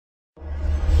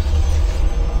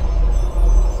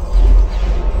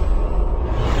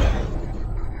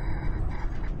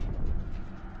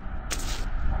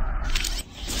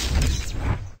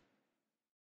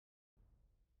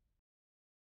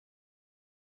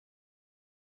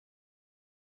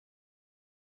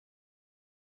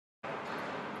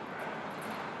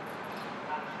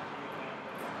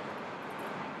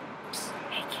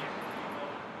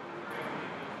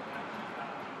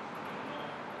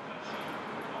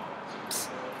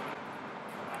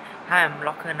Hi, I'm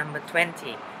locker number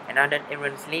 20, and now that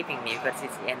everyone's leaving me because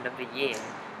it's the end of the year,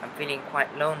 I'm feeling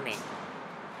quite lonely.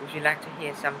 Would you like to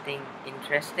hear something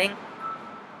interesting?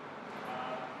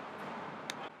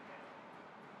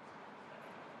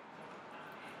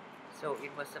 So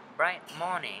it was a bright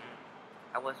morning.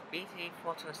 I was busy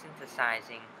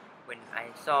photosynthesizing when I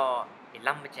saw a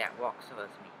lumberjack walk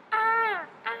towards me.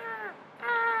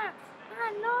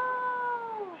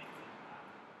 No!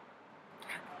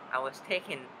 I was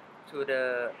taken to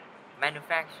the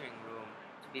manufacturing room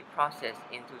to be processed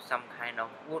into some kind of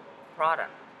wood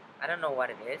product. I don't know what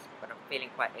it is, but I'm feeling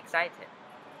quite excited.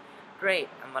 Great,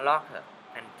 I'm a locker.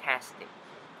 Fantastic.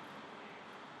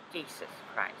 Jesus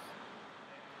Christ.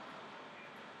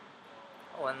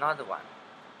 Oh, another one.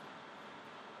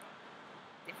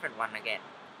 Different one again.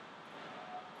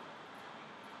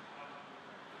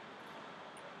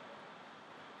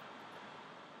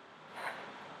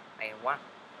 I won.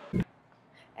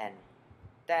 And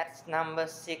that's number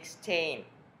 16.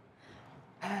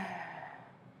 Hmm?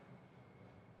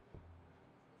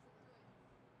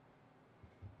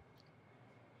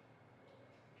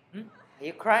 Are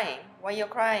you crying? Why are you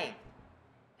crying?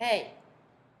 Hey,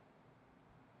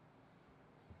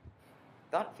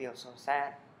 don't feel so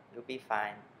sad. You'll be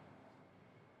fine.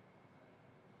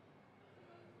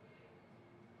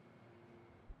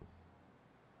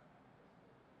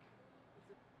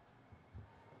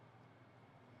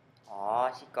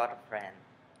 Oh, she got a friend.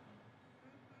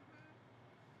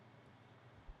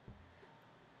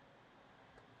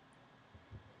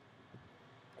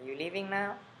 Are you leaving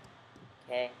now?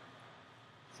 Okay.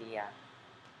 See ya.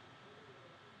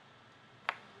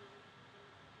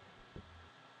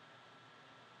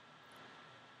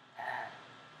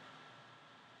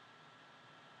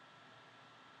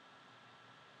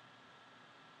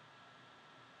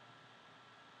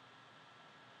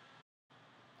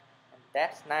 And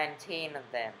that's 19 of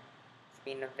them. It's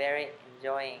been a very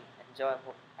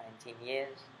enjoyable 19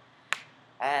 years.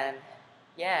 And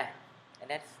yeah, and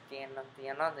that's the end of the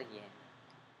another year.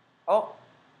 Oh,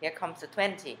 here comes the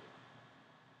 20.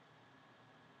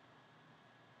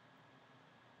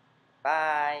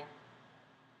 Bye.